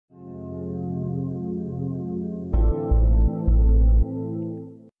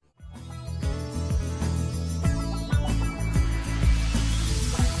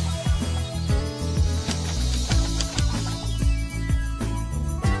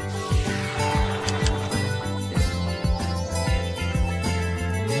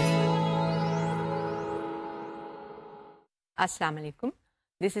Assalamu alaikum.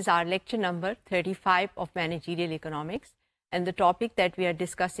 This is our lecture number 35 of Managerial Economics, and the topic that we are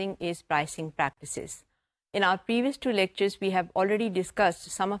discussing is pricing practices. In our previous two lectures, we have already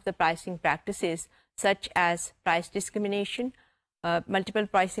discussed some of the pricing practices such as price discrimination, multiple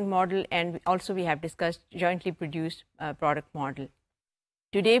pricing model, and also we have discussed jointly produced product model.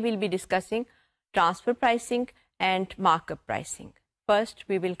 Today we'll be discussing transfer pricing and markup pricing. First,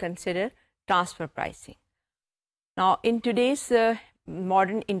 we will consider transfer pricing. Now, in today's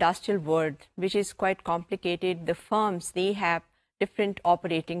modern industrial world, which is quite complicated, the firms, they have different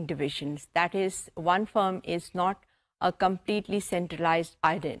operating divisions. That is, one firm is not a completely centralized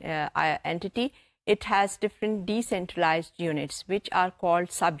entity. It has different decentralized units, which are called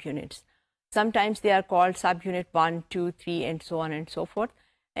subunits. Sometimes they are called subunit 1, 2, 3, and so on and so forth.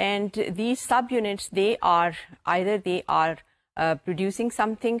 And these subunits, they are either they are producing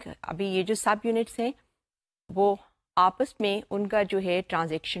something. अभी ये जो subunits हैं, वो आपस में उनका जो है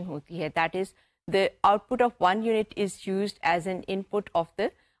transaction होती है. That is, the output of one unit is used as an input of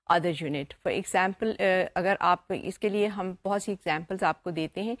the other unit. For example, अगर आप इसके लिए हम बहुत सी examples आपको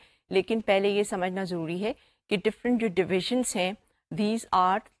देते हैं, लेकिन पहले ये समझना ज़रूरी है कि different जो divisions हैं, these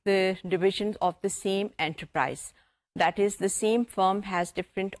are the divisions of the same enterprise. That is, the same firm has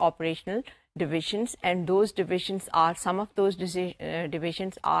different operational divisions, and those divisions are, some of those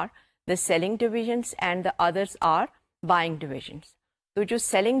divisions are the selling divisions and the others are buying divisions. तो जो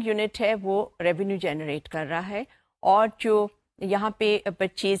selling unit है वो revenue generate कर रहा है, और जो यहाँ पे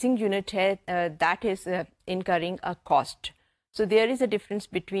purchasing unit है, that is incurring a cost. So there is a difference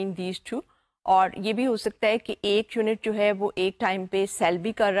between these two. और ये भी हो सकता है कि एक यूनिट जो है वो एक टाइम पे सेल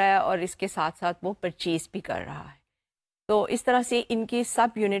भी कर रहा है और इसके साथ साथ वो परचेज भी कर रहा है. तो इस तरह से इनके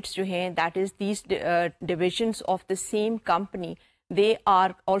सब यूनिट्स जो हैं, that is these divisions of the same company, they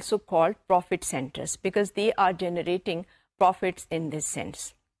are also called profit centers because they are generating profits in this sense.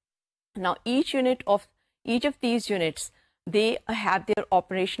 Now, each of these units, they have their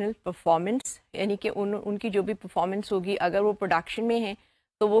operational performance, यानी कि उनकी जो भी performance होगी, अगर वो production में है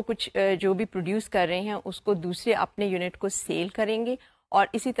तो वो कुछ जो भी produce कर रहे हैं उसको दूसरे अपने unit को sale करेंगे, और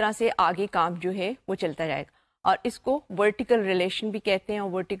इसी तरह से आगे काम जो है वो चलता जाएगा. और इसको vertical relation भी कहते हैं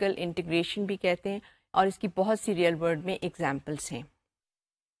और vertical integration भी कहते हैं, और इसकी बहुत सी रियल वर्ल्ड में एग्जाम्पल्स हैं.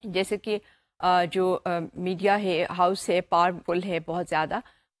 जैसे कि जो मीडिया है, हाउस है, पावरफुल है बहुत ज़्यादा.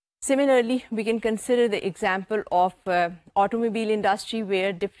 Similarly, we can consider the example of automobile industry,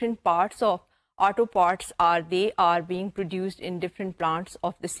 where different parts of auto parts are being produced in different plants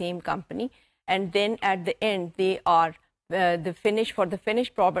of the same company, and then at the end they are the finished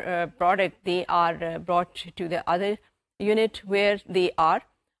product, they are brought to the other unit where they are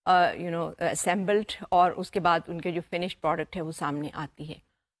assembled, और उसके बाद उनके जो finished product है वो सामने आती है.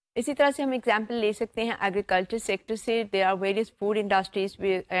 इसी तरह से हम एग्जांपल ले सकते हैं एग्रीकल्चर सेक्टर से. there are various food industries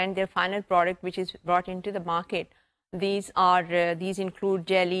and their final product which is brought into the market. These include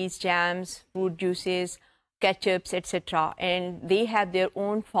jellies, jams, fruit juices, ketchups, etc. And they have their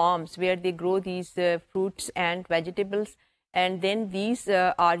own farms where they grow these fruits and vegetables, and then these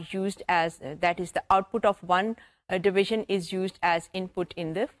are used as, that is, the output of one division is used as input in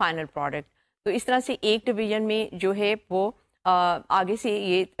the final product. तो इस तरह से एक division में जो है वो आगे से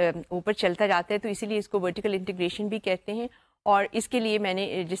ये ऊपर चलता जाता है, तो इसीलिए इसको वर्टिकल इंटीग्रेशन भी कहते हैं. और इसके लिए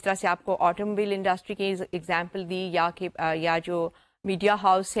मैंने जिस तरह से आपको ऑटोमोबाइल इंडस्ट्री की एग्जांपल दी, या जो मीडिया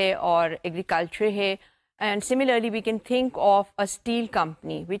हाउस है और एग्रीकल्चर है. And similarly we can think of a steel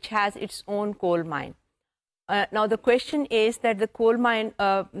company which has its own coal mine. Now the question is that the coal mine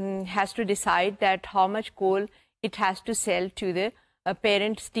has to decide that how much coal it has to sell to the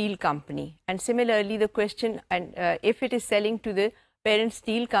parent steel company. And similarly, the question, and if it is selling to the parent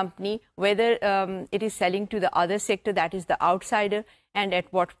steel company, whether it is selling to the other sector, that is the outsider, and at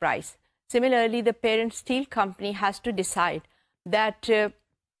what price. Similarly, the parent steel company has to decide that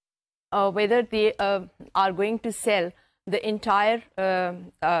whether they are going to sell the entire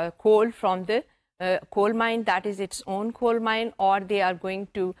coal from the coal mine, that is its own coal mine, or they are going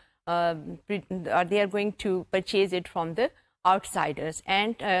to purchase it from the outsiders.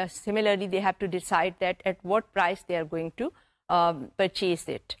 And similarly, they have to decide that at what price they are going to purchase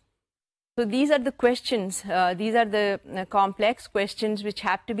it. So these are the questions, these are the complex questions which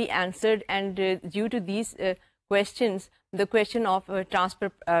have to be answered, and due to these questions, the question of transfer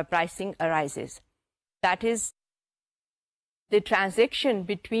pricing arises. That is, the transaction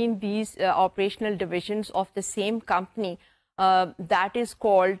between these operational divisions of the same company, that is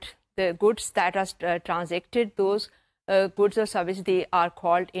called the goods that are transacted. Those goods or services, they are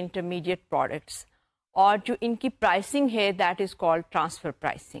called intermediate products. और जो इनकी pricing है, that is called transfer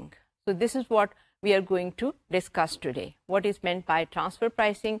pricing. So this is what we are going to discuss today. What is meant by transfer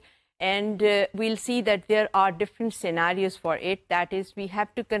pricing? And we'll see that there are different scenarios for it. That is, we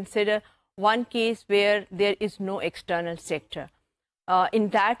have to consider one case where there is no external sector. In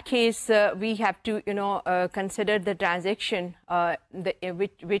that case, we have to, consider the transaction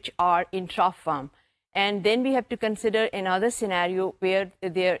which are intra-firm. And then we have to consider another scenario where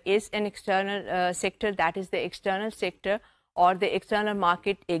there is an external sector, that is the external sector or the external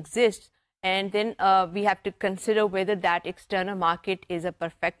market exists. And then we have to consider whether that external market is a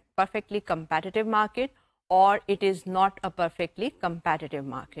perfectly competitive market or it is not a perfectly competitive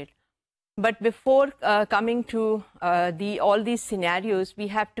market. But before coming to all these scenarios, we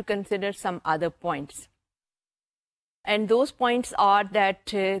have to consider some other points. And those points are that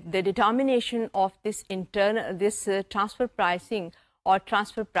the determination of this transfer pricing or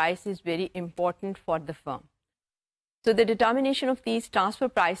transfer price is very important for the firm. So the determination of these transfer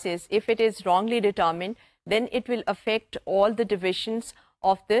prices, if it is wrongly determined, then it will affect all the divisions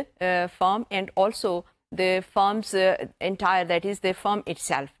of the firm and also the firm's entire, that is the firm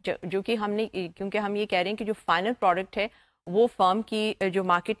itself. जो कि हमने, क्योंकि हम ये कह रहे हैं कि जो फाइनल प्रोडक्ट है वो फर्म की जो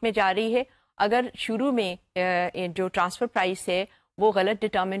मार्केट में जा रही है, अगर शुरू में जो ट्रांसफ़र प्राइस है वो गलत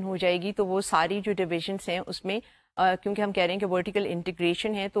डिटर्मिन हो जाएगी तो वो सारी जो डिविजन्स हैं उसमें क्योंकि हम कह रहे हैं कि वर्टिकल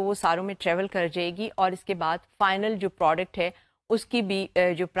इंटीग्रेशन है तो वो सारों में ट्रेवल कर जाएगी और इसके बाद फाइनल जो प्रोडक्ट है उसकी भी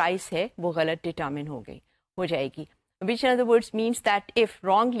जो प्राइस है वो गलत डिटर्मिन हो जाएगी. Which in other words means that if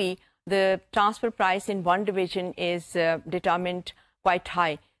wrongly the transfer price in one division is determined quite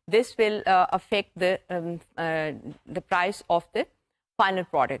high, this will affect the price of the final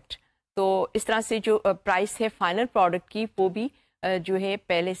product. तो इस तरह से जो प्राइस है फाइनल प्रोडक्ट की वो भी जो है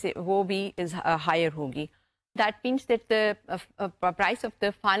पहले से वो भी हायर होगी. That means that the price of the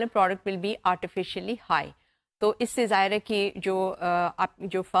final product will be artificially high. तो इससे ज़ाहिर है कि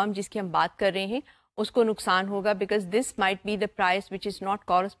जो फर्म जिसकी हम बात कर रहे हैं उसको नुकसान होगा because this might be the price which is not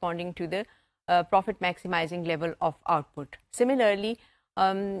corresponding to the profit maximizing level of output. Similarly,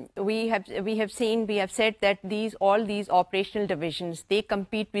 we have said that all these operational divisions, they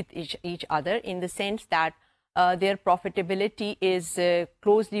compete with each other in the sense that their profitability is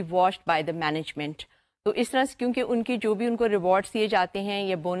closely watched by the management. तो इस तरह से क्योंकि उनकी जो भी उनको rewards दिए जाते हैं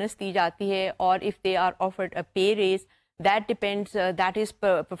या बोनस दी जाती है और if they are offered a pay raise, that depends, that is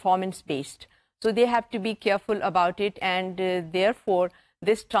performance based. So they have to be careful about it, and therefore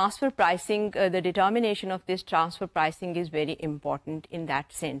this transfer pricing, the determination of this transfer pricing is very important in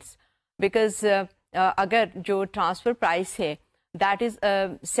that sense. Because अगर जो transfer price है, that is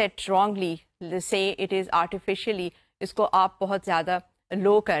set wrongly, say it is artificially, इसको आप बहुत ज़्यादा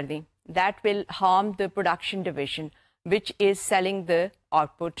low कर दें, that will harm the production division, which is selling the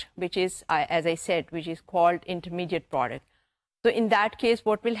output, which is, as I said, which is called intermediate product. So in that case,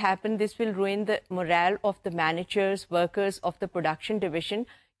 what will happen? This will ruin the morale of the managers, workers of the production division.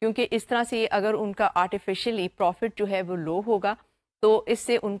 क्योंकि इस तरह से अगर उनका artificially profit जो है वो low होगा, तो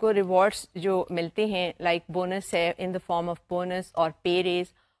इससे उनको rewards जो मिलते हैं, like bonus है in the form of bonus और pay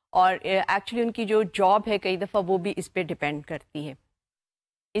raise, और actually उनकी जो job है कई दफ़ा वो भी इस पे depend करती है.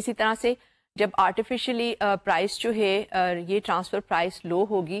 इसी तरह से जब artificially price जो है ये transfer price low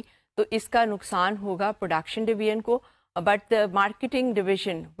होगी, तो इसका नुकसान होगा production division को. But the marketing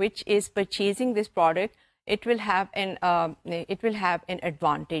division, which is purchasing this product, it will have an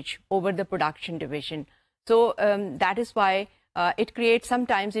advantage over the production division. So that is why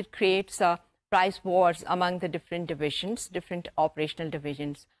sometimes it creates price wars among the different divisions, different operational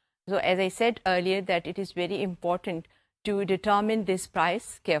divisions. So as I said earlier, that it is very important to determine this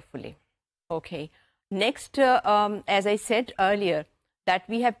price carefully. Okay. Next, as I said earlier, that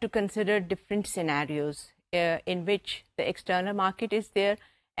we have to consider different scenarios in which the external market is there,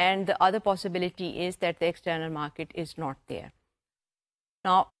 and the other possibility is that the external market is not there.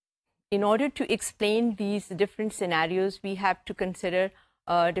 Now, in order to explain these different scenarios, we have to consider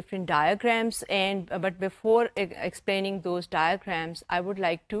different diagrams. But before explaining those diagrams, I would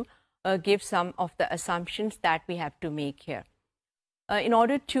like to give some of the assumptions that we have to make here. In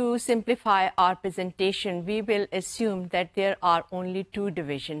order to simplify our presentation, we will assume that there are only two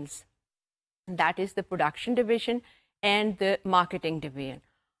divisions. That is the production division and the marketing division.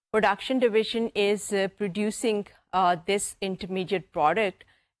 Production division is producing this intermediate product,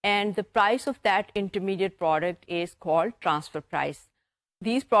 and the price of that intermediate product is called transfer price.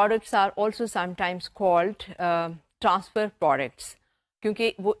 These products are also sometimes called transfer products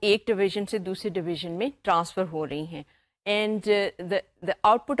क्योंकि वो एक division से दूसरे division में transfer हो रही हैं. And the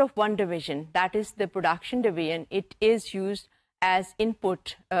output of one division, that is the production division, it is used as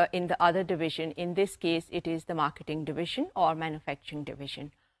input in the other division. In this case, it is the marketing division or manufacturing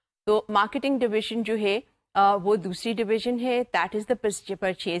division. तो marketing division जो है वो दूसरी division है, that is the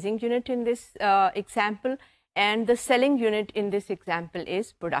purchasing unit in this example, and the selling unit in this example is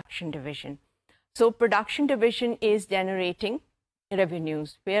production division. So production division is generating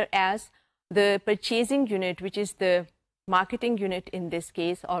revenues, whereas the purchasing unit, which is the marketing unit in this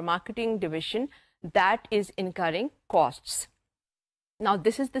case, or marketing division, that is incurring costs. Now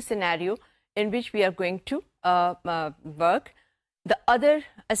this is the scenario in which we are going to work. The other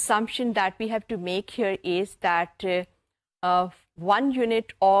assumption that we have to make here is that 1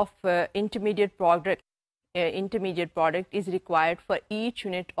 unit of intermediate product is required for each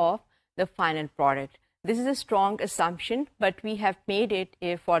unit of the final product. This is a strong assumption, but we have made it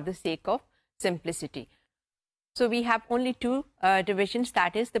for the sake of simplicity. So we have only two divisions,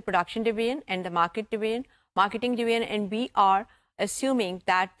 that is the production division and the marketing division, and we are assuming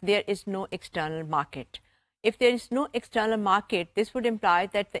that there is no external market. If there is no external market, this would imply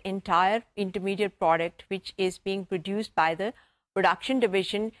that the entire intermediate product which is being produced by the production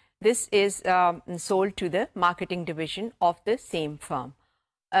division, this is sold to the marketing division of the same firm.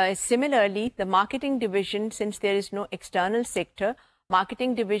 Similarly, the marketing division, since there is no external sector,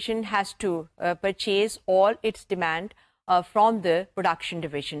 marketing division has to purchase all its demand from the production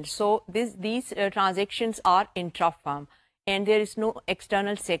division. So these transactions are intra-firm, and there is no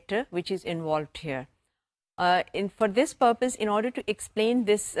external sector which is involved here. For this purpose, in order to explain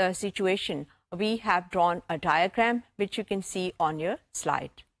this situation, we have drawn a diagram which you can see on your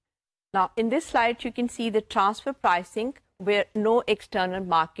slide. Now, in this slide, you can see the transfer pricing where no external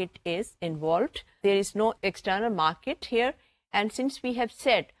market is involved. There is no external market here. And since we have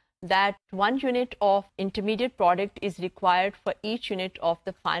said that 1 unit of intermediate product is required for each unit of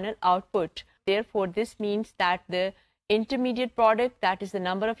the final output, therefore, this means that the intermediate product, that is the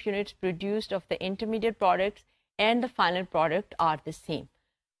number of units produced of the intermediate products, and the final product are the same.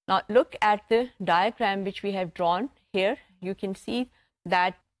 Now, look at the diagram which we have drawn here. You can see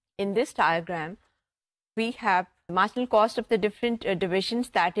that in this diagram, we have marginal cost of the different divisions,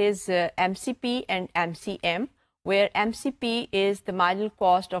 that is MCP and MCM, where MCP is the marginal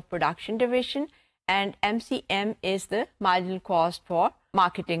cost of production division and MCM is the marginal cost for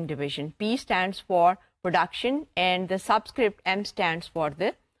marketing division. P stands for production and the subscript M stands for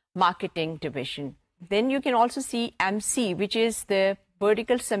the marketing division. Then you can also see MC, which is the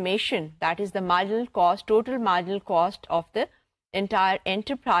vertical summation, that is the marginal cost, total marginal cost of the entire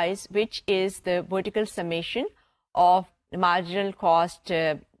enterprise, which is the vertical summation of marginal cost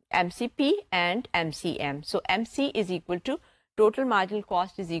MCP and MCM. So MC is equal to total marginal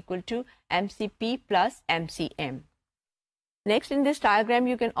cost is equal to MCP plus MCM. Next, in this diagram,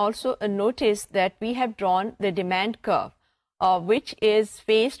 you can also notice that we have drawn the demand curve, which is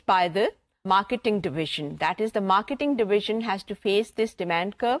faced by the marketing division. That is, the marketing division has to face this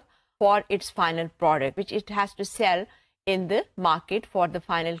demand curve for its final product, which it has to sell in the market for the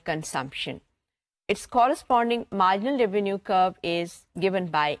final consumption. Its corresponding marginal revenue curve is given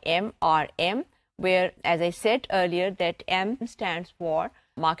by MRM, where, as I said earlier, that M stands for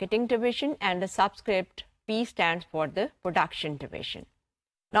marketing division and the subscript P stands for the production division.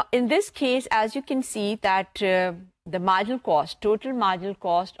 Now, in this case, as you can see that the marginal cost, total marginal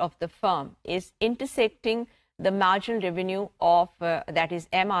cost of the firm is intersecting the marginal revenue of, that is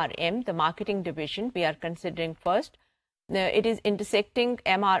MRM, the marketing division we are considering first. It is intersecting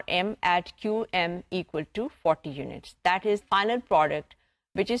MRM at QM equal to 40 units. That is, final product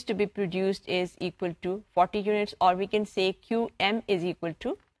which is to be produced is equal to 40 units, or we can say QM is equal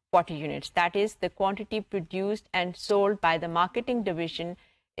to 40 units. That is, the quantity produced and sold by the marketing division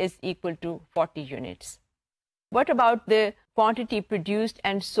is equal to 40 units. What about the quantity produced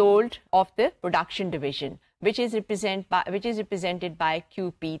and sold of the production division, which is represented by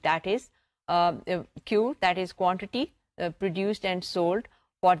QP, that is Q, that is quantity produced and sold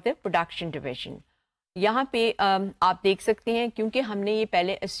for the production division. यहाँ पे आप देख सकते हैं, क्योंकि हमने ये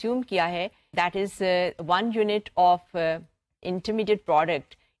पहले assume किया है that is 1 unit of intermediate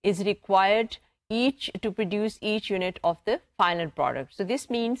product is required to produce each unit of the final product. So this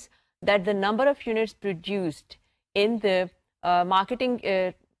means that the number of units produced in the marketing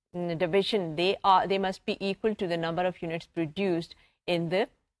division, they must be equal to the number of units produced in the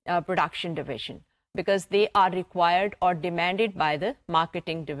production division, because they are required or demanded by the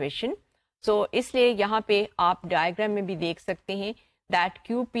marketing division. So इसलिए यहाँ पे आप diagram में भी देख सकते हैं that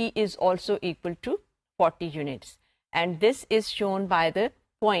QP is also equal to 40 units, and this is shown by the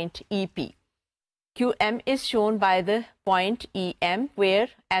point EP. QM is shown by the point EM, where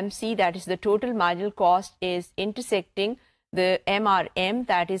MC, that is the total marginal cost, is intersecting the MRM,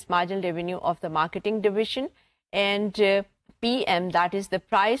 that is marginal revenue of the marketing division, and PM, that is the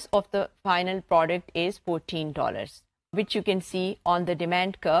price of the final product, is $14, which you can see on the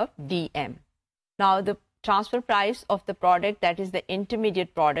demand curve DM. Now the transfer price of the product, that is the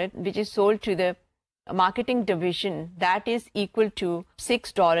intermediate product, which is sold to the marketing division, that is equal to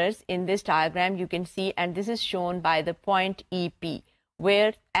 $6 in this diagram you can see, and this is shown by the point EP,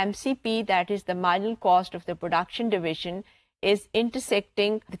 where MCP, that is the marginal cost of the production division, is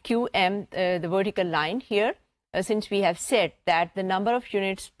intersecting the QM, the vertical line here, since we have said that the number of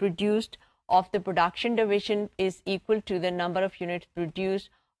units produced of the production division is equal to the number of units produced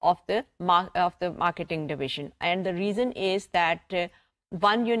of the marketing division. And the reason is that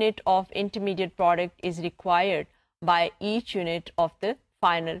 1 unit of intermediate product is required by each unit of the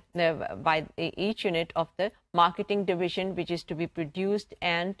final, by each unit of the marketing division, which is to be produced,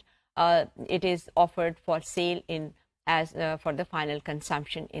 and it is offered for sale in as for the final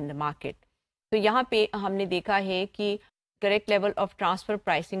consumption in the market. तो यहाँ पे हमने देखा है कि correct level of transfer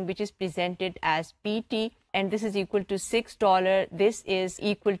pricing, which is presented as PT, and this is equal to $6. This is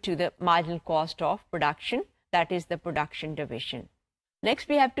equal to the marginal cost of production, that is the production division. Next,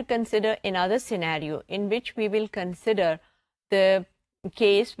 we have to consider another scenario in which we will consider the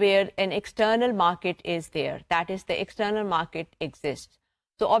case where an external market is there, that is the external market exists.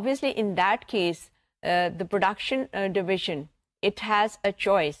 So obviously in that case, the production division, it has a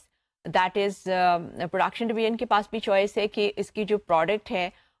choice, that is production division के पास भी choice है कि इसकी जो product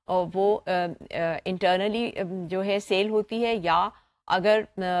है वो internally जो है sale होती है, या अगर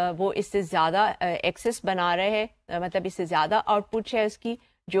वो इससे ज़्यादा excess बना रहे हैं, मतलब इससे ज़्यादा output है उसकी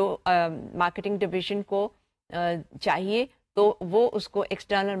जो marketing division को चाहिए, तो वो उसको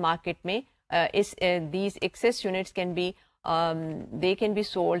external market में these excess units can be they can be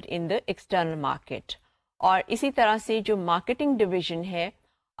sold in the external market. और इसी तरह से जो marketing division है,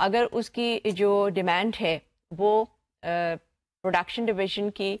 अगर उसकी जो demand है वो production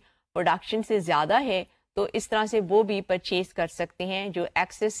division की production से ज़्यादा है, तो इस तरह से वो भी परचेज कर सकते हैं, जो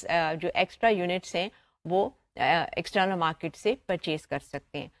एक्सेस जो एक्स्ट्रा यूनिट्स हैं वो एक्सटर्नल मार्केट से परचेज कर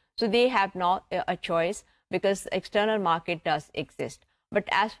सकते हैं. सो they have not a choice because external market does exist. But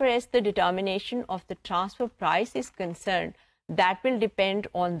as far as the determination of the transfer price is concerned, that will depend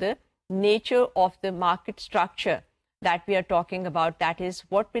on the nature of the market structure that we are talking about. That is,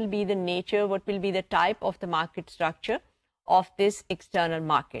 what will be the nature, what will be the type of the market structure of this external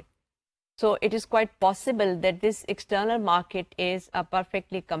market. So it is quite possible that this external market is a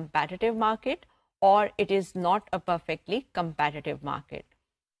perfectly competitive market, or it is not a perfectly competitive market.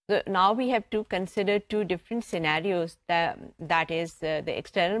 So now we have to consider two different scenarios. That is, the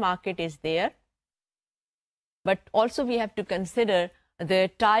external market is there, but also we have to consider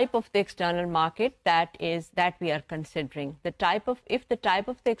the type of the external market that we are considering. The type of, if the type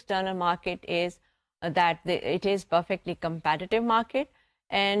of the external market is it is perfectly competitive market,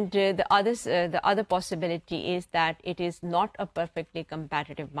 and the other possibility is that it is not a perfectly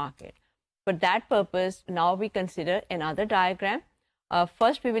competitive market. For that purpose, now we consider another diagram.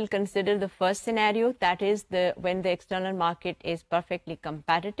 First, we will consider the first scenario, that is when the external market is perfectly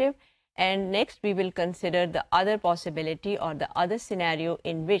competitive. And next, we will consider the other possibility or the other scenario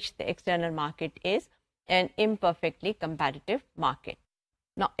in which the external market is an imperfectly competitive market.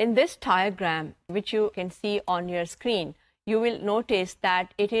 Now, in this diagram, which you can see on your screen, you will notice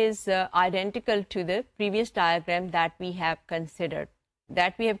that it is identical to the previous diagram that we have considered.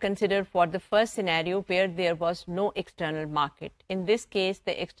 For the first scenario where there was no external market. In this case,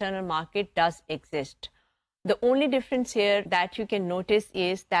 the external market does exist. The only difference here that you can notice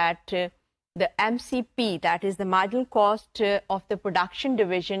is that the MCP, that is the marginal cost of the production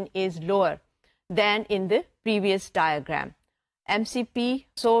division, is lower than in the previous diagram. MCP,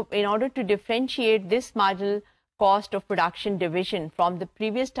 so in order to differentiate this marginal cost of production division from the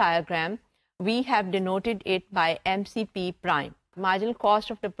previous diagram, we have denoted it by MCP prime. Marginal cost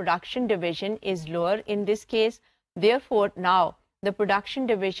of the production division is lower in this case. Therefore, now the production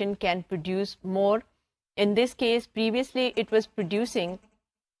division can produce more. In this case, previously it was producing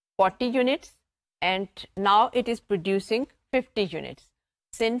 40 units and now it is producing 50 units.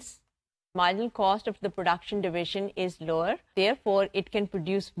 Since marginal cost of the production division is lower, therefore it can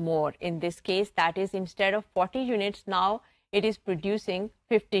produce more. In this case, that is, instead of 40 units, now it is producing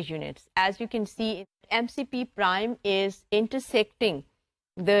 50 units. As you can see, MCP prime is intersecting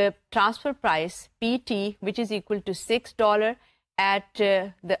the transfer price PT, which is equal to $6 at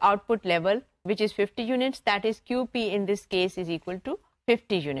the output level, which is 50 units, that is QP in this case is equal to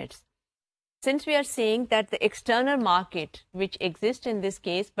 50 units. Since we are saying that the external market, which exists in this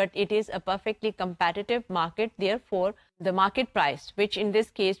case, but it is a perfectly competitive market, therefore the market price, which in this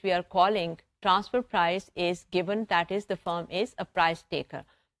case we are calling transfer price is given, that is the firm is a price taker.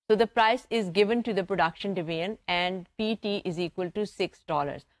 So the price is given to the production division and PT is equal to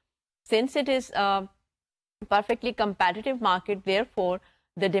 $6. Since it is a perfectly competitive market, therefore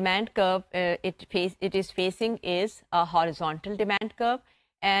the demand curve it is facing is a horizontal demand curve,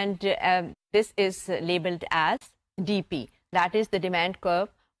 and this is labeled as DP, that is the demand curve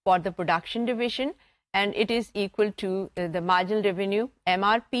for the production division, and it is equal to the marginal revenue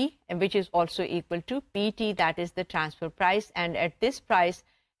MRP, which is also equal to PT, that is the transfer price, and at this price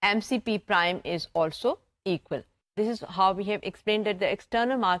MCP prime is also equal. This is how we have explained that the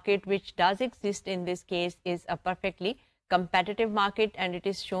external market, which does exist in this case, is a perfectly competitive market, and it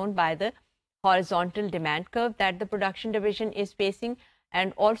is shown by the horizontal demand curve that the production division is facing.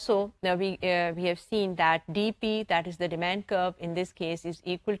 And also we have seen that DP, that is the demand curve in this case, is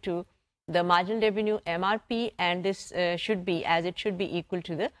equal to the marginal revenue MRP, and this should be equal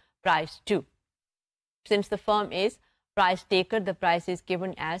to the price too. Since the firm is price taker, the price is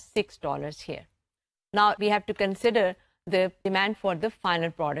given as $6 here. Now we have to consider the demand for the final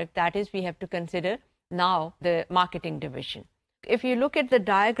product, that is we have to consider now the marketing division. If you look at the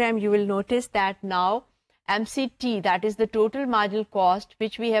diagram, you will notice that now MCT, that is the total marginal cost,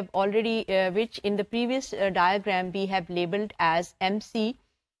 which we have already which in the previous diagram we have labeled as MC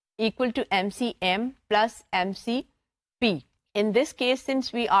equal to MCM plus MCP. In this case,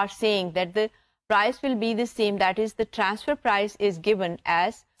 since we are saying that the price will be the same, that is the transfer price is given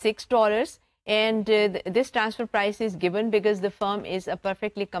as $6, and this transfer price is given because the firm is a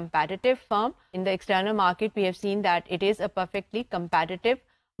perfectly competitive firm. In the external market, we have seen that it is a perfectly competitive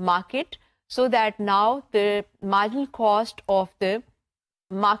market, so that now the marginal cost of the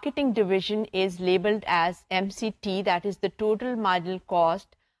marketing division is labeled as MCT, that is the total marginal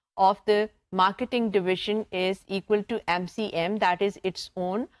cost of the marketing division is equal to MCM, that is its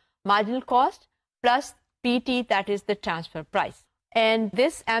own marginal cost, plus PT, that is the transfer price. And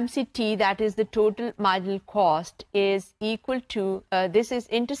this MCT, that is the total marginal cost, is equal to, this is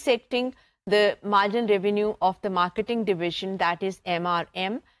intersecting the marginal revenue of the marketing division, that is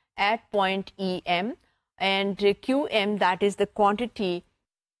MRM, at point EM, and QM, that is the quantity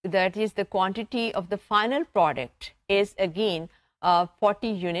of the final product, is again 40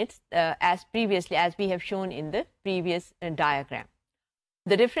 units as previously, as we have shown in the previous diagram.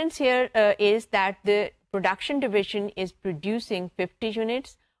 The difference here is that the production division is producing 50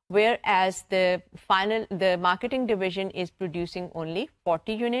 units, whereas the marketing division is producing only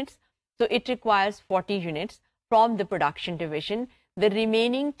 40 units. So it requires 40 units from the production division. The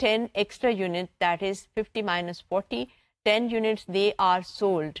remaining 10 extra units, that is 50 minus 40, 10 units, they are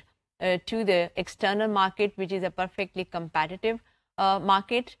sold to the external market, which is a perfectly competitive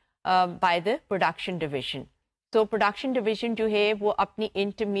market by the production division. So production division जो है वो अपनी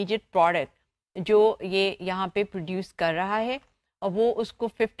intermediate product जो ये यहाँ पे produce कर रहा है, और वो उसको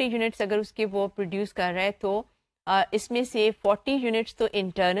 50 यूनिट्स अगर उसके वो प्रोड्यूस कर रहा है, तो इसमें से 40 यूनिट्स तो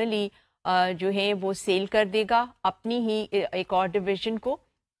इंटरनली जो है वो सेल कर देगा अपनी ही एक और डिविजन को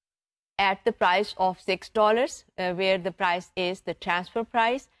at the price of $6, where the price is the transfer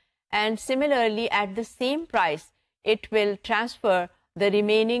price, and similarly at the same price it will transfer the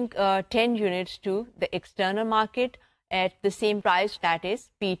remaining 10 units to the external market at the same price, that is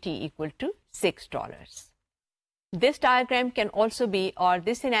PT equal to $6. This diagram can also be, or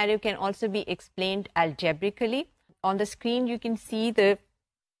this scenario can also be explained algebraically. On the screen you can see the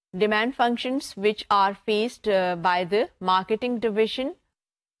demand functions which are faced by the marketing division.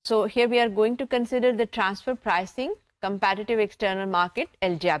 So here we are going to consider the transfer pricing competitive external market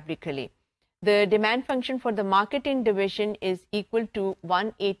algebraically. The demand function for the marketing division is equal to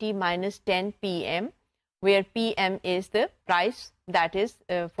 180 minus 10 PM, where PM is the price, that is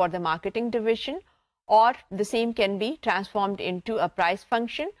for the marketing division, or the same can be transformed into a price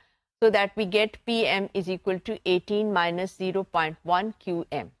function, so that we get PM is equal to 18 minus 0.1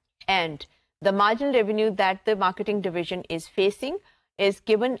 QM. And the marginal revenue that the marketing division is facing is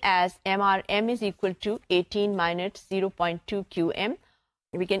given as MRM is equal to 18 minus 0.2 QM.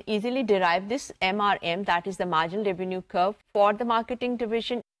 We can easily derive this MRM, that is the marginal revenue curve for the marketing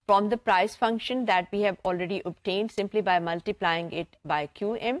division, from the price function that we have already obtained simply by multiplying it by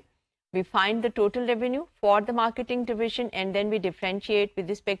QM. We find the total revenue for the marketing division, and then we differentiate with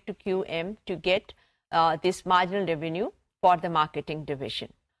respect to QM to get this marginal revenue for the marketing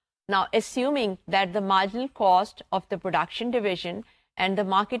division. Now, assuming that the marginal cost of the production division and the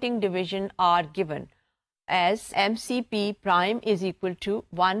marketing division are given as MCP prime is equal to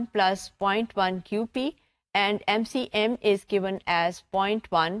 1 plus 0.1 QP and MCM is given as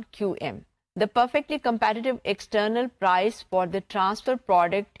 0.1 QM. The perfectly competitive external price for the transfer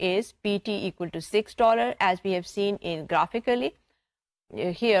product is PT equal to $6, as we have seen in graphically.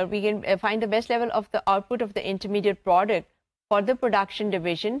 Here we can find the best level of the output of the intermediate product for the production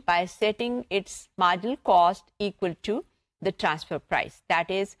division by setting its marginal cost equal to the transfer price.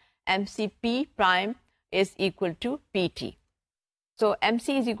 That is, MCP prime is equal to PT. So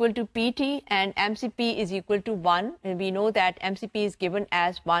MC is equal to PT and MCP is equal to 1. And we know that MCP is given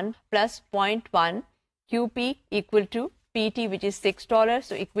as 1 plus 0.1 QP equal to PT, which is $6.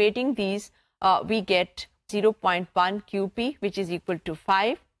 So equating these, we get 0.1 QP, which is equal to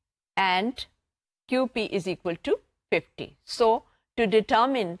 5, and QP is equal to 50. So to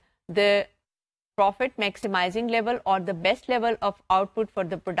determine the profit maximizing level or the best level of output for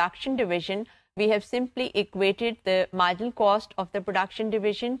the production division, we have simply equated the marginal cost of the production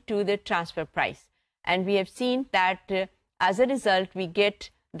division to the transfer price. And we have seen that as a result, we get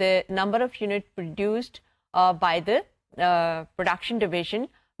the number of units produced by the production division,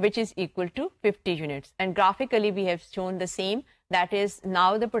 which is equal to 50 units. And graphically, we have shown the same. That is,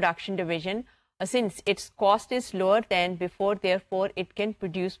 now the production division, since its cost is lower than before, therefore, it can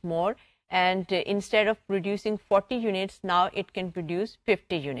produce more. And instead of producing 40 units, now it can produce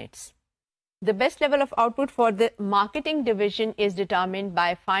 50 units. The best level of output for the marketing division is determined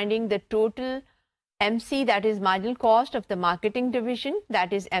by finding the total MC, that is marginal cost of the marketing division,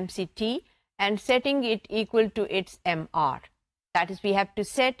 that is MCT, and setting it equal to its MR. That is, we have to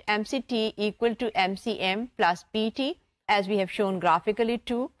set MCT equal to MCM plus PT, as we have shown graphically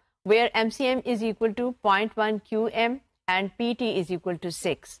too, where MCM is equal to 0.1 QM and PT is equal to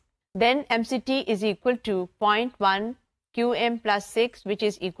 6. Then MCT is equal to 0.1 QM plus 6, which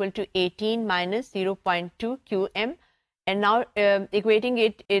is equal to 18 minus 0.2 QM. And now equating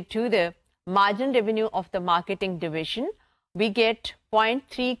it to the marginal revenue of the marketing division, we get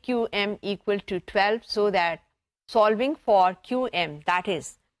 0.3 QM equal to 12, so that solving for QM, that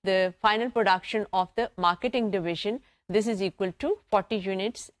is the final production of the marketing division, this is equal to 40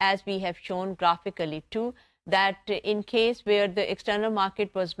 units, as we have shown graphically too, that in case where the external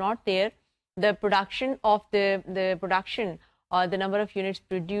market was not there, the production of the production or the number of units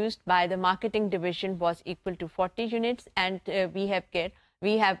produced by the marketing division was equal to 40 units, and we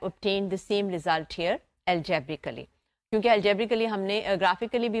have obtained the same result here algebraically. क्योंकि algebraically हमने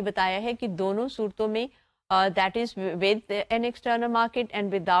graphically भी बताया है कि दोनों सूरतों में that is with an external market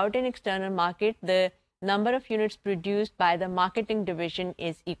and without an external market, the number of units produced by the marketing division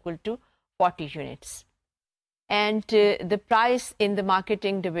is equal to 40 units. And the price in the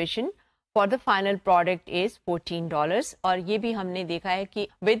marketing division for the final product is $14. और ये भी हमने देखा है कि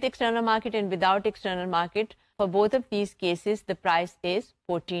with external market and without external market, for both of these cases, the price is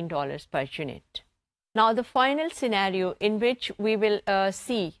 $14 per unit. Now, the final scenario in which we will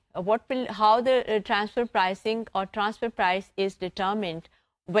see how the transfer pricing or transfer price is determined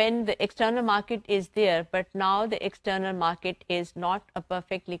when the external market is there, but now the external market is not a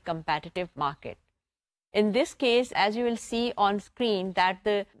perfectly competitive market. In this case, as you will see on screen, that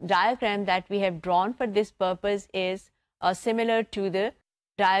the diagram that we have drawn for this purpose is similar to the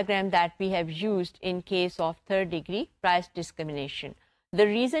diagram that we have used in case of third degree price discrimination. The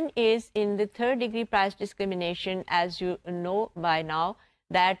reason is, in the third degree price discrimination, as you know by now,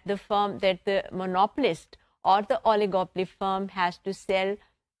 that the monopolist or the oligopoly firm has to sell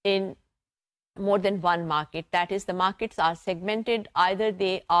in more than one market. That is, the markets are segmented, either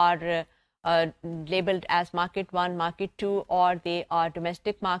they are labeled as market 1, market 2, or they are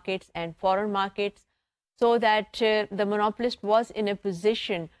domestic markets and foreign markets, so that the monopolist was in a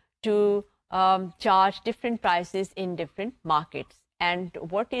position to charge different prices in different markets. And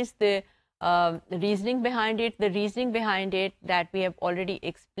what is the reasoning behind it? The reasoning behind it that we have already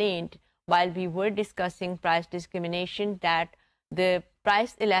explained while we were discussing price discrimination, that the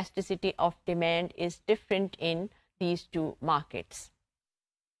price elasticity of demand is different in these two markets.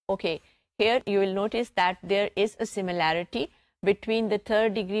 Okay. Here you will notice that there is a similarity between the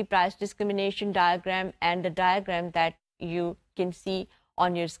third degree price discrimination diagram and the diagram that you can see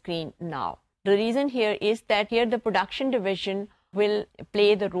on your screen now. The reason here is that here the production division will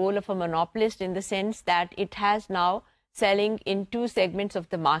play the role of a monopolist, in the sense that it has now selling in two segments of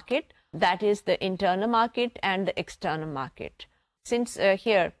the market, that is the internal market and the external market. Since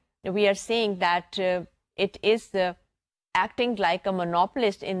here we are saying that it is acting like a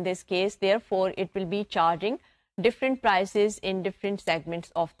monopolist in this case, therefore it will be charging different prices in different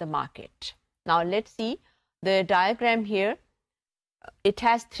segments of the market. Now let's see the diagram here. It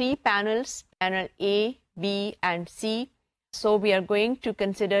has three panels, panel A, B and C. So we are going to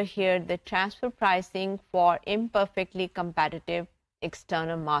consider here the transfer pricing for imperfectly competitive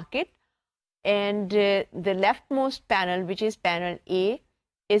external market. And the leftmost panel, which is panel A,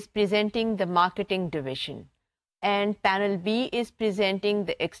 is presenting the marketing division. And panel B is presenting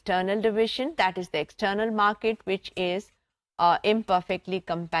the external division, that is the external market, which is imperfectly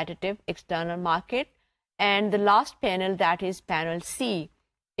competitive external market. And the last panel, that is panel C,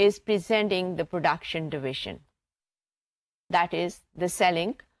 is presenting the production division, that is the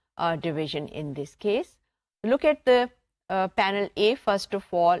selling division in this case. Look at the panel A first of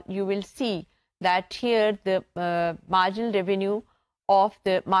all. You will see that here the marginal revenue of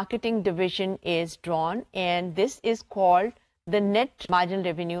the marketing division is drawn, and this is called the net marginal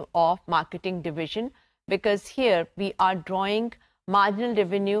revenue of marketing division, because here we are drawing marginal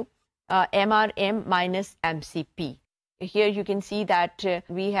revenue MRM minus MCP. Here you can see that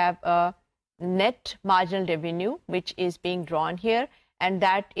we have a net marginal revenue which is being drawn here, and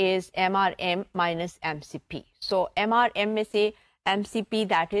that is MRM minus MCP. So MRM में से MCP,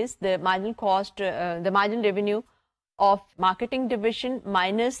 that is the marginal cost, the marginal revenue of marketing division,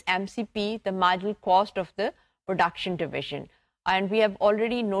 minus MCP, the marginal cost of the production division. And we have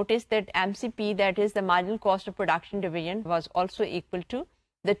already noticed that MCP, that is the marginal cost of production division, was also equal to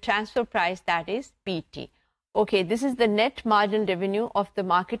the transfer price, that is PT. Okay, this is the net marginal revenue of the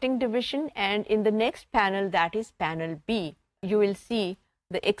marketing division. And in the next panel, that is panel B, you will see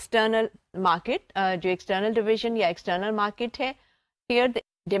the external market, जो external division या external market है. Here the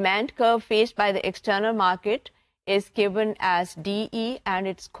demand curve faced by the external market is given as DE, and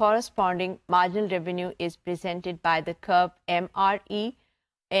its corresponding marginal revenue is presented by the curve MRE.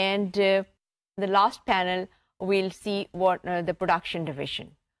 And the last panel, we'll see what the production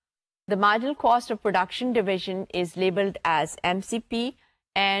division. The marginal cost of production division is labeled as MCP,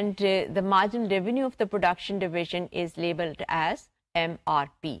 and the marginal revenue of the production division is labeled as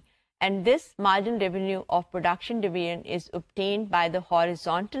MRP. And this marginal revenue of production division is obtained by the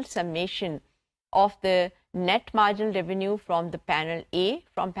horizontal summation of the net marginal revenue from the panel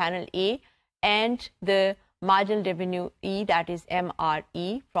A, and the marginal revenue E, that is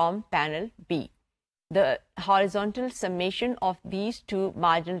MRE, from panel B. The horizontal summation of these two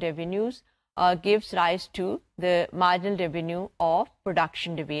marginal revenues gives rise to the marginal revenue of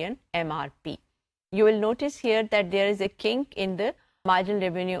production division, MRP. You will notice here that there is a kink in the marginal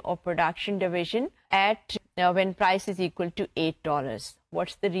revenue of production division at when price is equal to $8.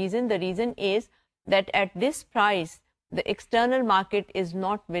 What's the reason? The reason is that at this price, the external market is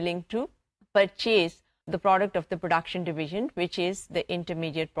not willing to purchase the product of the production division, which is the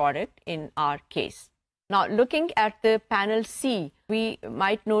intermediate product in our case. Now, looking at the panel C, we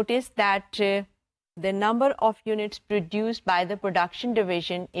might notice that the number of units produced by the production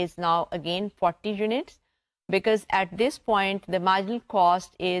division is now again 40 units, because at this point the marginal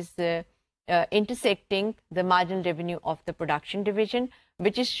cost is intersecting the marginal revenue of the production division,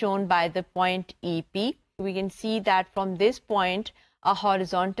 which is shown by the point EP. We can see that from this point a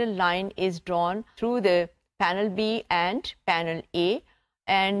horizontal line is drawn through the panel B and panel A,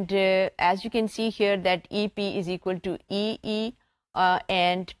 and as you can see here that EP is equal to EE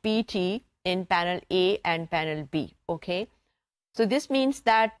and PT in panel A and panel B. Okay, so this means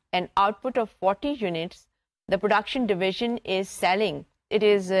that an output of 40 units, the production division is selling. It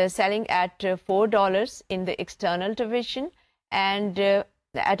is selling at $4 in the external division, and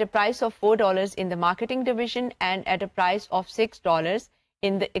at a price of $4 in the marketing division, and at a price of $6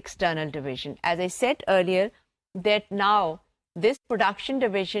 in the external division. As I said earlier, that now this production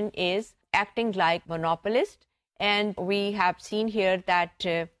division is acting like monopolist, and we have seen here that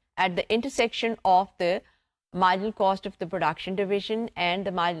at the intersection of the marginal cost of the production division and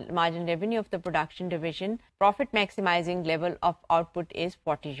the marginal revenue of the production division, profit maximizing level of output is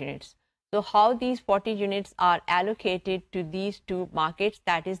 40 units. So how these 40 units are allocated to these two markets,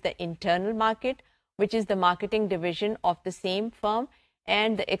 that is the internal market, which is the marketing division of the same firm,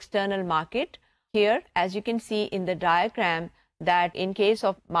 and the external market. Here, as you can see in the diagram, that in case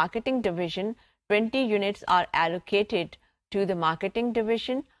of marketing division, 20 units are allocated to the marketing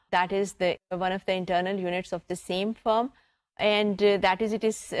division, that is the one of the internal units of the same firm, and that is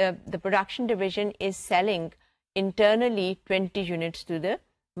the production division is selling internally 20 units to the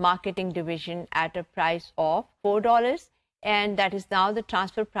marketing division at a price of $4, and that is now the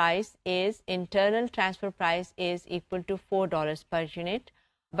transfer price is, internal transfer price is equal to $4 per unit.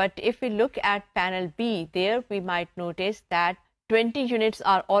 But if we look at panel B, there we might notice that 20 units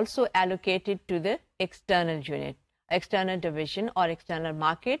are also allocated to the external unit, external division or external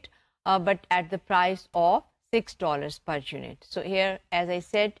market, but at the price of $6 per unit. So here, as I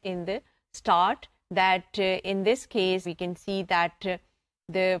said in the start, that in this case we can see that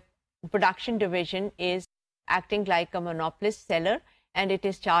the production division is acting like a monopolist seller, and it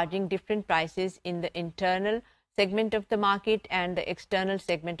is charging different prices in the internal segment of the market and the external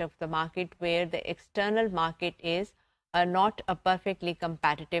segment of the market, where the external market is not a perfectly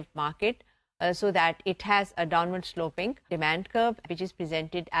competitive market, so that it has a downward sloping demand curve which is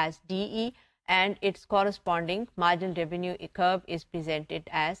presented as DE, and its corresponding marginal revenue curve is presented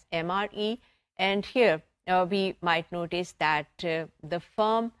as MRE. And here we might notice that the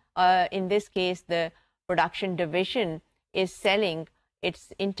firm, in this case the production division, is selling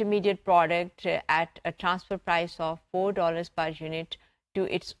its intermediate product at a transfer price of $4 per unit to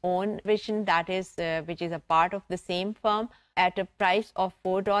its own division, that is which is a part of the same firm, at a price of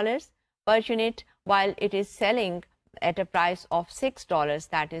 $4 per unit, while it is selling at a price of $6,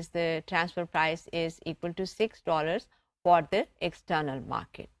 that is the transfer price is equal to $6 for the external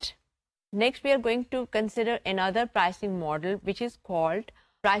market. Next, we are going to consider another pricing model which is called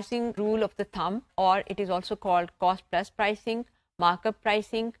pricing rule of the thumb, or it is also called cost plus pricing, markup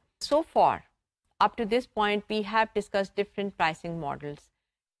pricing. So far, up to this point, we have discussed different pricing models.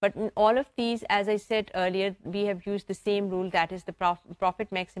 But in all of these, as I said earlier, we have used the same rule, that is the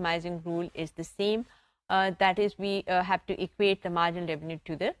profit maximizing rule is the same. That is, we have to equate the marginal revenue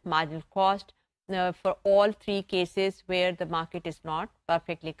to the marginal cost for all three cases where the market is not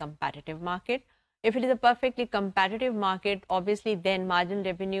perfectly competitive market. If it is a perfectly competitive market, obviously then marginal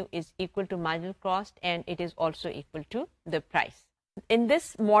revenue is equal to marginal cost, and it is also equal to the price. In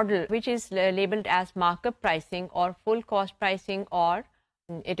this model, which is labeled as markup pricing or full cost pricing, or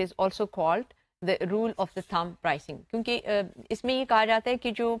it is also called the rule of the thumb pricing, क्योंकि इसमें ये कहा जाता है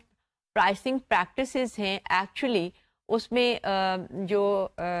कि जो pricing practices हैं actually उसमें जो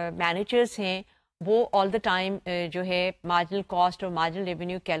मैनेजर्स हैं वो ऑल द टाइम जो है मार्जिनल कॉस्ट और मार्जिनल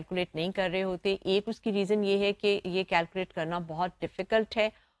रेवेन्यू कैलकुलेट नहीं कर रहे होते. एक उसकी रीज़न ये है कि ये कैलकुलेट करना बहुत डिफ़िकल्ट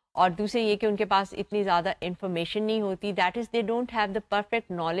है, और दूसरे ये कि उनके पास इतनी ज़्यादा इंफॉर्मेशन नहीं होती, that is they don't have the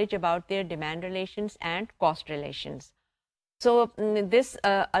perfect knowledge about their demand relations and cost relations. So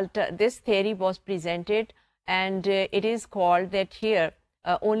this theory was presented, and it is called that here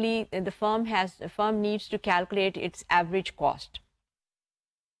only the firm needs to calculate its average cost.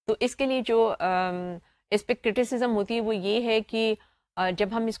 तो इसके लिए जो इस पे criticism होती है वो ये है कि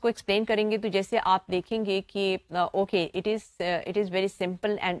जब हम इसको एक्सप्लेन करेंगे तो जैसे आप देखेंगे कि okay it is very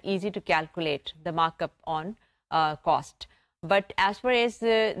simple and easy to calculate the markup on cost, but as far as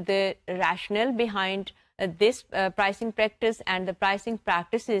the rational behind this pricing practice and the pricing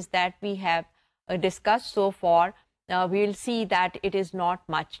practices that we have discussed so far, we will see that it is not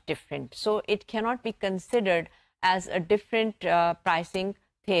much different. So it cannot be considered as a different pricing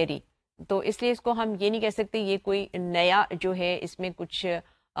theory. तो इसलिए इसको हम ये नहीं कह सकते ये कोई नया जो है इसमें कुछ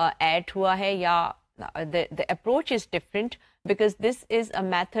ऐड हुआ है, या the approach is different, because this is a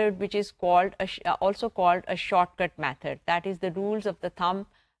method which is called also called a shortcut method. That is the rules of the thumb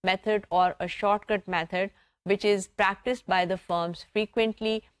method or a shortcut method, which is practiced by the firms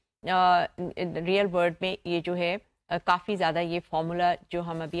frequently. In the real world में ये जो है काफ़ी ज़्यादा ये formula जो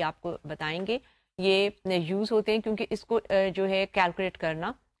हम अभी आपको बताएंगे ये यूज़ होते हैं, क्योंकि इसको जो है कैलकुलेट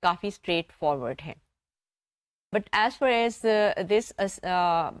करना काफ़ी स्ट्रेट फॉरवर्ड है. But as far as this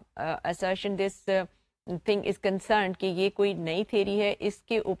assertion this thing is concern कि ये कोई नई थ्योरी है,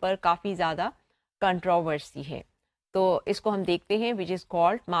 इसके ऊपर काफ़ी ज़्यादा कंट्रोवर्सी है. तो इसको हम देखते हैं, which is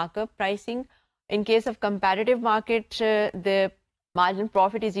called markup pricing. In case of comparative market the marginal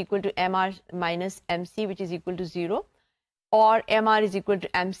profit is equal to MR minus MC, which is equal to 0, or MR is equal to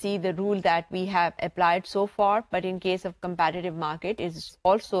MC, the rule that we have applied so far. But in case of competitive market, it is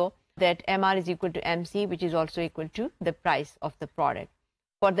also that MR is equal to MC, which is also equal to the price of the product.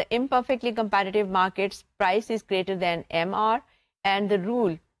 For the imperfectly competitive markets, price is greater than MR, and the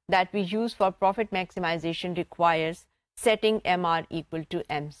rule that we use for profit maximization requires setting MR equal to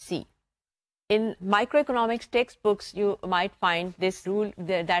MC. In microeconomics textbooks, you might find this rule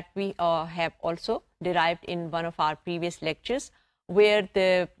that we have also derived in one of our previous lectures, where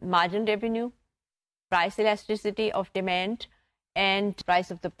the margin revenue, price elasticity of demand, and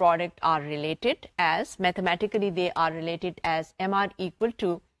price of the product are related as, mathematically they are related as MR equal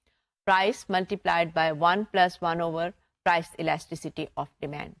to price multiplied by 1 plus 1 over price elasticity of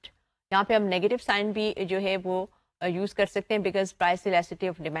demand. यहाँ पे हम negative sign भी जो है वो use कर सकते हैं, because price elasticity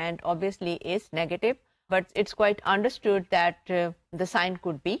of demand obviously is negative, but it's quite understood that the sign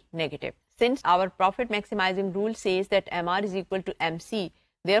could be negative. Since our profit maximizing rule says that MR is equal to MC,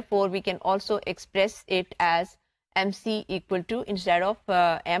 therefore we can also express it as MC equal to, instead of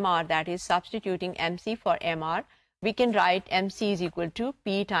MR, that is substituting MC for MR, we can write MC is equal to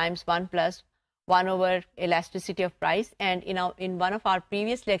P times 1 plus 1 over elasticity of price. And in one of our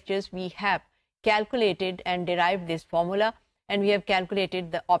previous lectures, we have calculated and derived this formula, and we have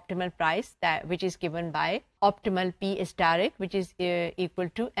calculated the optimal price which is given by optimal P asterisk, which is equal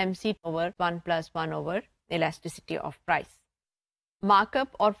to MC over 1 plus 1 over elasticity of price.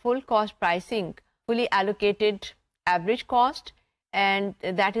 Markup or full cost pricing, fully allocated average cost, and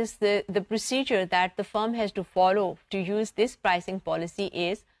that is the procedure that the firm has to follow to use this pricing policy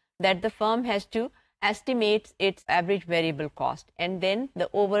is that the firm has to estimate its average variable cost and then the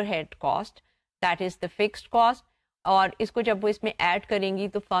overhead cost, that is the fixed cost, और इसको जब वो इसमें add करेंगी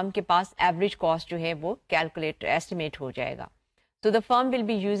तो firm के पास average cost जो है वो कैलकुलेट एस्टिमेट हो जाएगा. So the firm will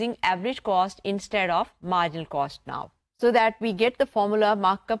be using average cost instead of marginal cost now. So that we get the formula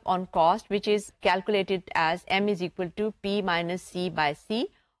markup on cost, which is calculated as M is equal to P minus C by C,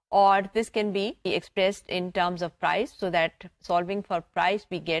 or this can be expressed in terms of price, so that solving for price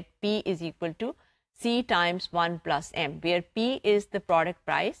we get P is equal to C times 1 plus M, where P is the product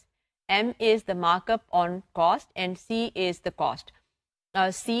price, M is the markup on cost, and C is the cost.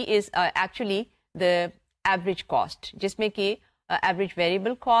 C is actually the average cost, जिसमें कि average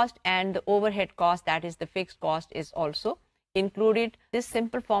variable cost and the overhead cost, that is the fixed cost, is also included. This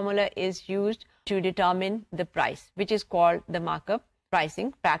simple formula is used to determine the price, which is called the markup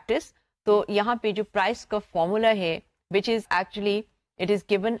pricing practice. तो यहाँ पे जो price का formula है, which is actually, it is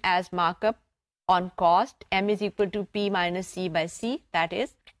given as markup on cost, M is equal to P minus C by C, that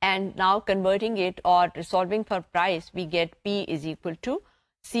is, and now converting it or solving for price, we get P is equal to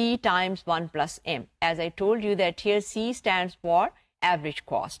C times 1 plus M. As I told you that here C stands for average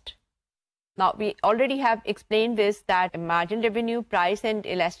cost. Now we already have explained this, that margin revenue, price and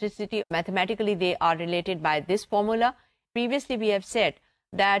elasticity, mathematically they are related by this formula. Previously we have said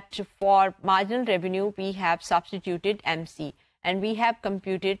that for marginal revenue we have substituted MC and we have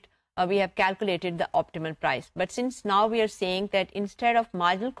computed, we have calculated the optimal price. But since now we are saying that instead of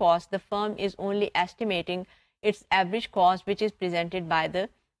marginal cost, the firm is only estimating its average cost, which is presented by the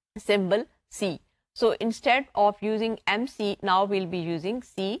symbol C. So instead of using MC, now we'll be using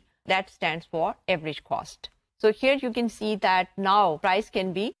C, that stands for average cost. So here you can see that now price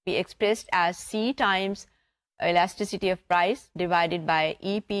can be expressed as C times elasticity of price divided by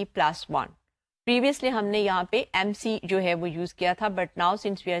EP plus 1. Previously हमने यहाँ पे MC जो है वो use किया था, but now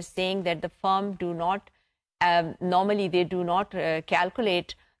since we are saying that the firm do not, normally they do not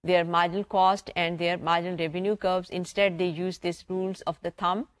calculate their marginal cost and their marginal revenue curves. Instead, they use these rules of the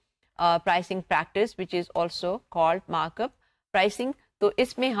thumb pricing practice, which is also called markup pricing. तो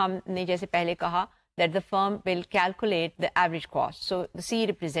इसमें हमने जैसे पहले कहा that the firm will calculate the average cost. So the C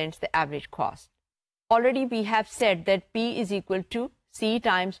represents the average cost. Already we have said that P is equal to C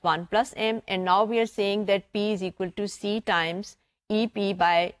times 1 plus M, and now we are saying that P is equal to C times EP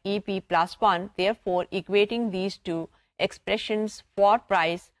by EP plus 1. Therefore, equating these two expressions for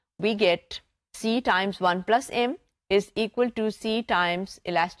price, we get C times 1 plus M is equal to C times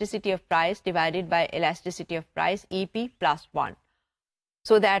elasticity of price divided by elasticity of price EP plus 1.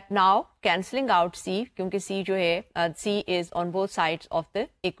 So that now cancelling out C, क्योंकि C जो है, C is on both sides of the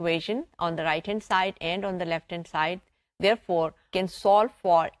equation, on the right hand side and on the left hand side. Therefore, can solve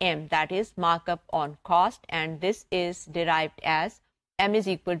for M, that is markup on cost, and this is derived as M is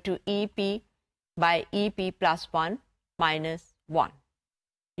equal to EP by EP plus 1 minus 1.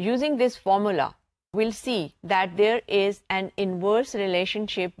 Using this formula, we'll see that there is an inverse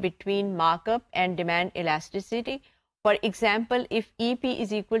relationship between markup and demand elasticity. For example, if EP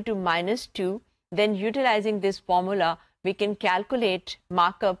is equal to minus 2, then utilizing this formula, we can calculate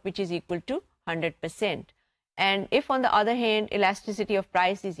markup which is equal to 100%. And if on the other hand, elasticity of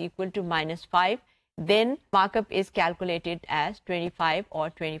price is equal to minus 5, then markup is calculated as 25 or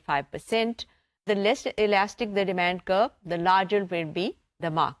 25%. The less elastic the demand curve, the larger will be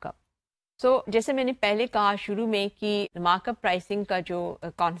the markup. So, जैसे मैंने पहले कहा शुरू में कि markup pricing का जो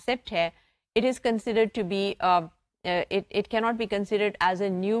concept है, it is considered to be, it cannot be considered as a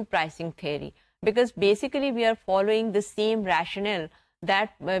new pricing theory, because basically we are following the same rationale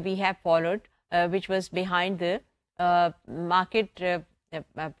that we have followed, which was behind the market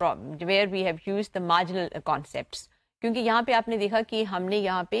where we have used the marginal concepts. क्योंकि यहाँ पे आपने देखा कि हमने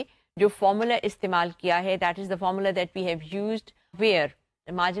यहाँ पे जो formula इस्तेमाल किया है, that is the formula that we have used where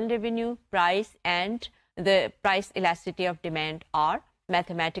the marginal revenue, price and the price elasticity of demand are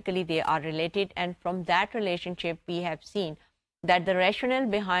mathematically they are related, and from that relationship we have seen that the rationale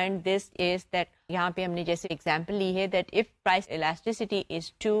behind this is that यहाँ पे हमने जैसे example ली है that if price elasticity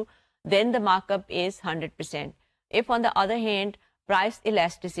is 2, then the markup is 100%. If on the other hand price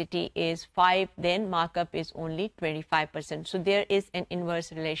elasticity is 5, then markup is only 25%. So there is an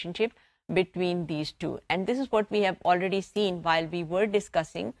inverse relationship between these two, and this is what we have already seen while we were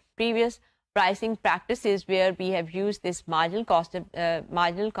discussing previous pricing practices where we have used this marginal cost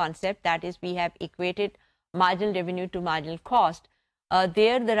marginal concept, that is we have equated marginal revenue to marginal cost.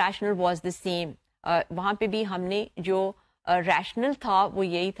 There the rationale was the same. वहाँ पे भी हमने जो rational था वो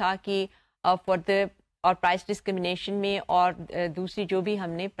यही था कि for the और प्राइस डिस्क्रिमिनेशन में और दूसरी जो भी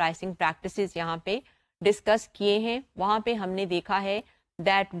हमने प्राइसिंग प्रैक्टिसेस यहाँ पे डिस्कस किए हैं वहाँ पे हमने देखा है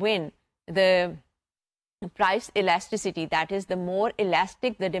that when the price elasticity, that is the more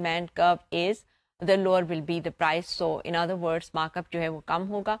elastic the demand curve is, the lower will be the price. So in other words markup जो है वो कम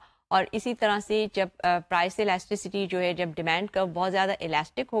होगा. और इसी तरह से जब प्राइस इलास्टिसिटी जो है, जब डिमांड कर्व बहुत ज़्यादा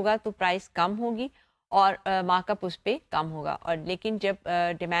इलास्टिक होगा तो प्राइस कम होगी और मार्कअप उस पर कम होगा. और लेकिन जब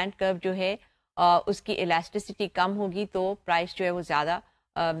डिमांड कर्व जो है उसकी इलास्टिसिटी कम होगी तो प्राइस जो है वो ज़्यादा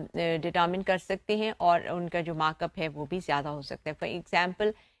डिटर्मिन कर सकते हैं और उनका जो मार्कअप है वो भी ज़्यादा हो सकता है. For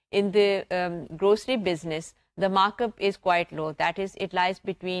example in the grocery business, the markup is quite low. That is, it lies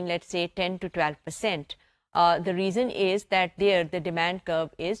between, let's say, 10 to 12%. The reason is that there the demand curve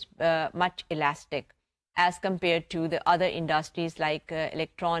is much elastic as compared to the other industries like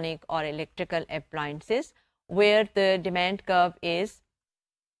electronic or electrical appliances, where the demand curve is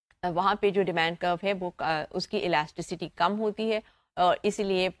वहाँ पे जो demand curve है वो उसकी elasticity कम होती है और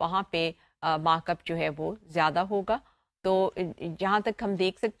इसीलिए वहाँ पे markup जो है वो ज़्यादा होगा. तो जहाँ तक हम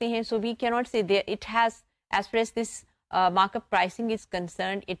देख सकते हैं, so we cannot say there it has, as far as this markup pricing is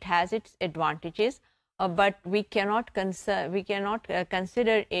concerned, it has its advantages, but we cannot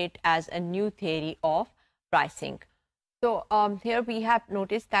consider it as a new theory of pricing. So here we have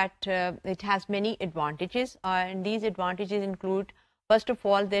noticed that it has many advantages, and these advantages include, first of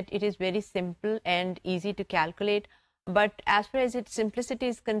all, that it is very simple and easy to calculate. But as far as its simplicity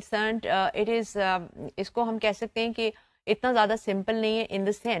is concerned, it is इसको हम कह सकते हैं कि इतना ज़्यादा simple नहीं है, in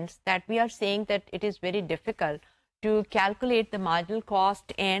the sense that we are saying that it is very difficult to calculate the marginal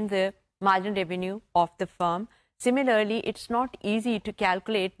cost and the marginal revenue of the firm. Similarly, it's not easy to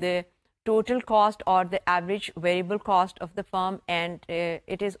calculate the total cost or the average variable cost of the firm, and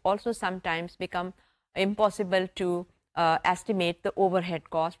it is also sometimes become impossible to estimate the overhead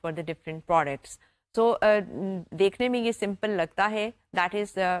cost for the different products. So देखने में ये simple लगता है. That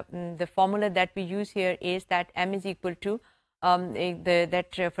is the formula that we use here is that M is equal to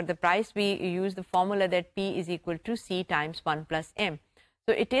for the price we use the formula that P is equal to C times 1 plus M.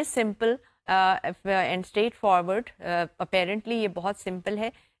 So it is simple and straightforward. Apparently ये बहुत simple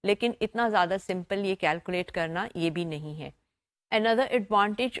है, लेकिन इतना ज़्यादा simple ये calculate करना ये भी नहीं है. Another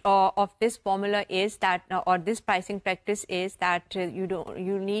advantage of this formula is that, or this pricing practice is that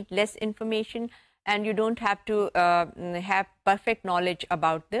you need less information and you don't have to have perfect knowledge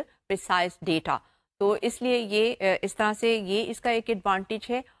about the precise data. तो इसलिए ये इस तरह से ये इसका एक advantage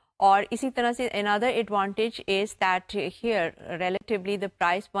है. और इसी तरह से another advantage is that here relatively the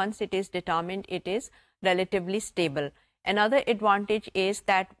price, once it is determined, it is relatively stable. Another advantage is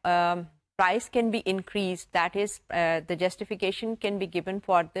that price can be increased. That is the justification can be given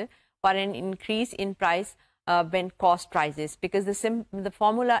for an increase in price when cost rises, because the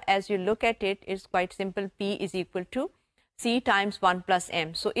formula as you look at it is quite simple. P is equal to C times 1 plus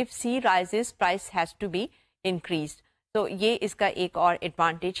M. So if C rises, price has to be increased. So ये इसका एक और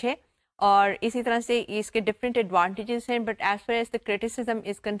advantage है. और इसी तरह से इसके different advantages हैं, but as far as the criticism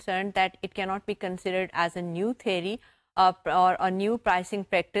is concerned, that it cannot be considered as a new theory or a new pricing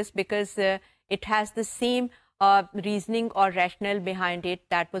practice, because it has the same reasoning or rationale behind it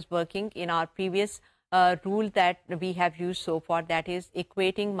that was working in our previous rule that we have used so far, that is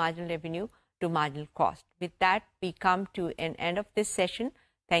equating marginal revenue to marginal cost. With that, we come to an end of this session.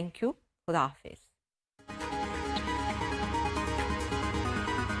 Thank you. Khuda Hafiz.